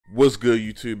What's good,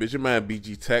 YouTube? It's your man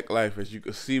BG Tech Life. As you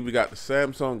can see, we got the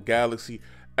Samsung Galaxy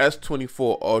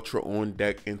S24 Ultra on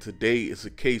deck, and today is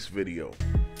a case video.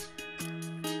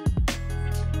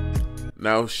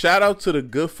 Now, shout out to the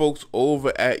good folks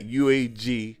over at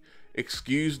UAG.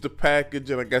 Excuse the package,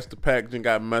 and I guess the packaging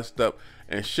got messed up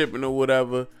and shipping or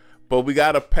whatever, but we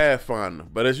got a Pathfinder.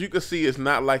 But as you can see, it's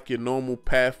not like your normal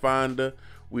Pathfinder.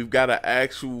 We've got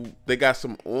they got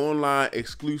some online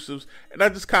exclusives, and I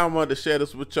just kind of wanted to share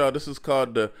this with y'all. This is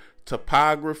called the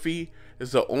Topography.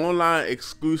 It's an online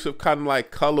exclusive, kind of like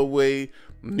colorway,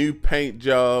 new paint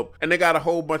job, and they got a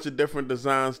whole bunch of different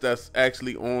designs that's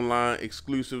actually online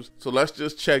exclusives. So let's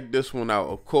just check this one out.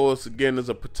 Of course, again, there's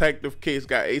a protective case,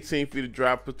 got 18 feet of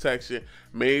drop protection,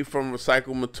 made from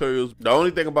recycled materials. The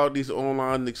only thing about these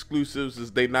online exclusives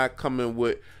is they not coming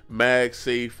with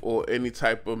MagSafe or any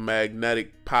type of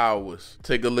magnetic powers.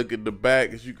 Take a look at the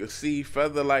back. As you can see,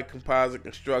 feather-like composite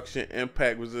construction,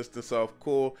 impact resistant soft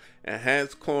core,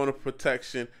 enhanced corner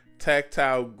protection,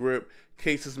 tactile grip.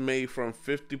 Case is made from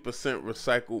 50%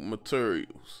 recycled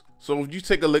materials. So if you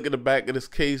take a look at the back of this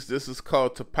case, this is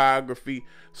called Topography.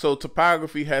 So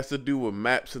Topography has to do with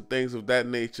maps and things of that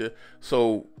nature.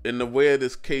 So in the way of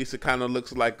this case, it kind of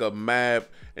looks like a map,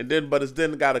 but it's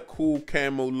then got a cool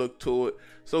camo look to it.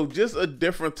 So just a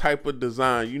different type of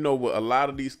design. You know, with a lot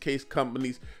of these case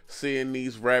companies, seeing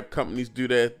these wrap companies do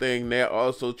their thing, they're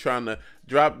also trying to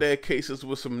drop their cases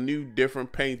with some new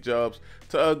different paint jobs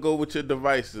to go with your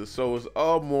devices. So it's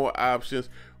all more options.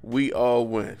 We all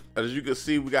win. As you can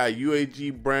see, we got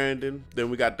UAG branding, then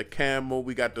we got the camo,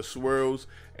 we got the swirls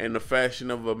and the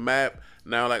fashion of a map.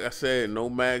 Now, like I said, no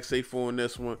MagSafe on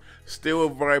this one. Still a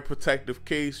very protective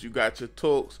case. You got your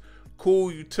Torx,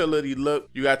 cool utility look.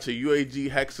 You got your UAG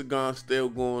hexagon still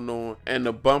going on, and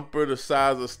the bumper, the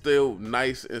sides are still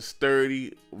nice and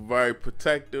sturdy, very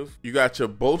protective. You got your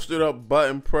bolstered up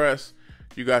button press.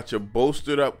 You got your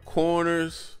bolstered up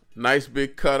corners. Nice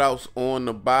big cutouts on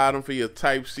the bottom for your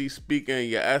Type-C speaker and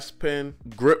your S Pen.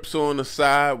 Grips on the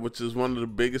side, which is one of the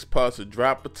biggest parts of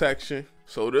drop protection.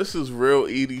 So this is real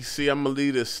EDC. I'm gonna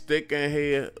leave this stick in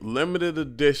here. Limited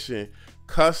edition,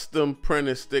 custom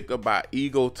printed sticker by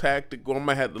Eagle Tactical. I'm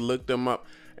gonna have to look them up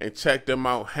and check them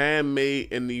out.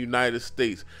 Handmade in the United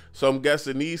States. So I'm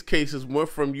guessing these cases went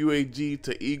from UAG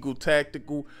to Eagle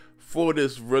Tactical for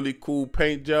this really cool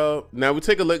paint job. Now we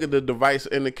take a look at the device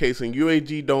in the case, and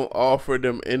UAG don't offer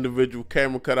them individual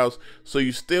camera cutouts, so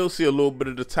you still see a little bit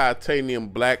of the titanium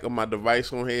black on my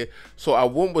device on here. So I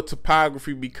went with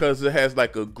Topography because it has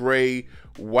like a gray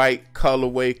white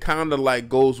colorway, kind of like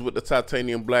goes with the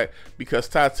titanium black, because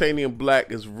titanium black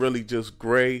is really just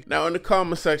gray. Now in the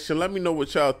comment section, let me know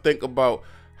what y'all think about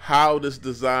how this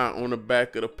design on the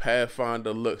back of the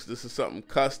Pathfinder looks. This is something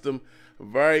custom,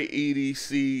 very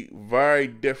EDC, very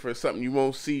different, something you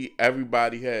won't see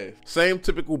everybody have. Same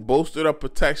typical bolstered up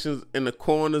protections in the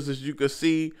corners, as you can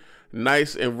see,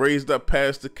 nice and raised up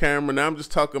past the camera. Now I'm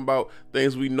just talking about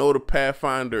things we know the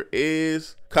Pathfinder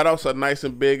is. Cutouts are nice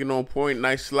and big and on point.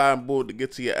 Nice sliding board to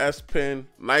get to your S Pen.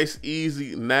 Nice,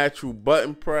 easy, natural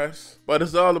button press. But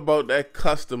it's all about that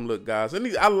custom look, guys. And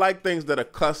I like things that are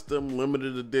custom,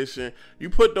 limited edition. You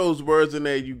put those words in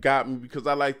there, you got me, because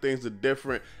I like things that are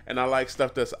different, and I like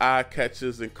stuff that's eye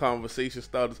catchers and conversation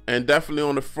starters. And definitely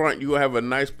on the front, you have a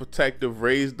nice protective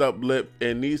raised up lip.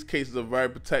 And these cases are very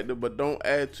protective, but don't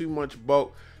add too much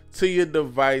bulk to your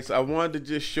device. I wanted to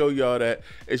just show y'all that.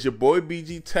 It's your boy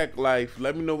BG Tech Life.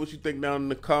 Let me know what you think down in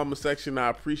the comment section. I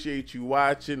appreciate you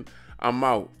watching. I'm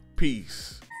out.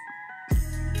 Peace.